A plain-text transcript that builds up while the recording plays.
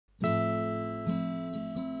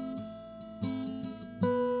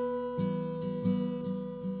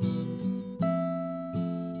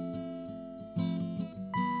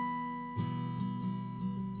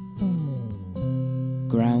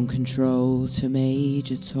Ground control to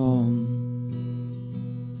Major Tom.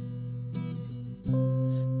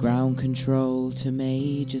 Ground control to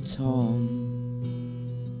Major Tom.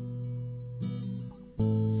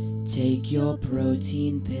 Take your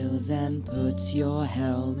protein pills and put your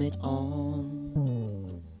helmet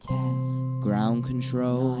on. 10. Ground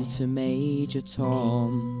control 9, to Major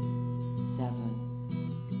Tom. 8,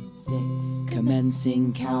 7, 6.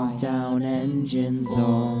 Commencing 5, countdown, 4, engines 3,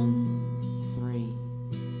 on. 3,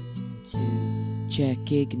 2.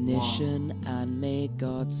 Check ignition 1. And may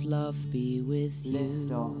God's love be with you.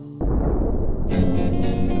 Lift off.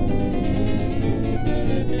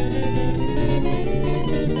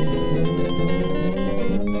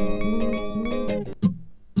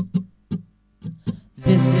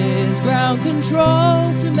 This is ground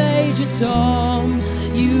control to Major Tom.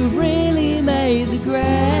 You've really made the grade,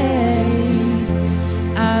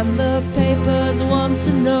 and the papers want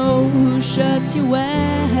to know whose shirts you wear.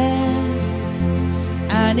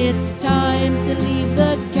 And it's time to leave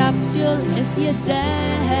the capsule if you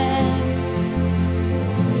dare.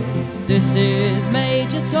 This is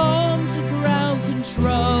Major Tom to ground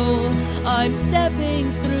control. I'm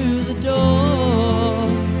stepping through the door,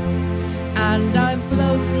 and I'm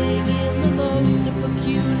floating in the most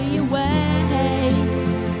peculiar way.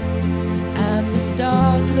 And the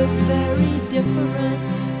stars look very different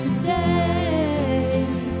today.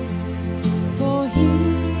 For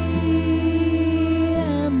here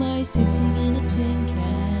am I sitting in a tin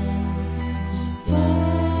can,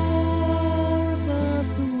 far above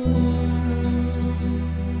the world.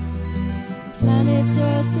 Planet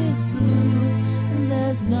Earth is blue, and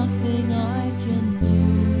there's nothing I can do.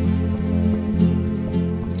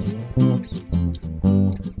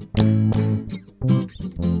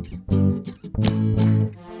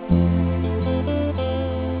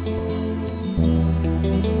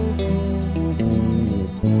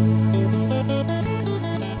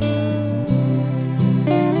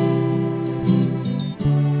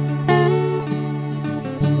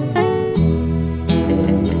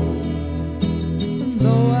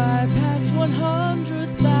 Though I pass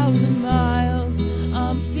 100,000 miles,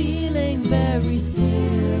 I'm feeling very still.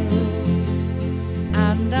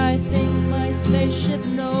 And I think my spaceship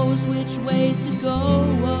knows which way to go.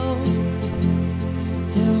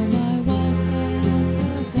 Tell my wife I love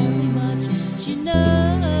her very much, she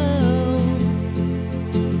knows.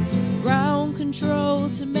 Ground control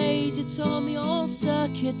to Major Tom, your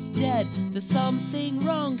circuit's dead. There's something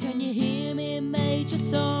wrong, can you hear me, Major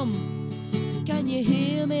Tom? Can you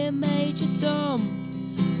hear me, Major Tom?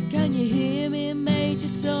 Can you hear me, Major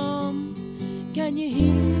Tom? Can you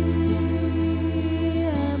hear me?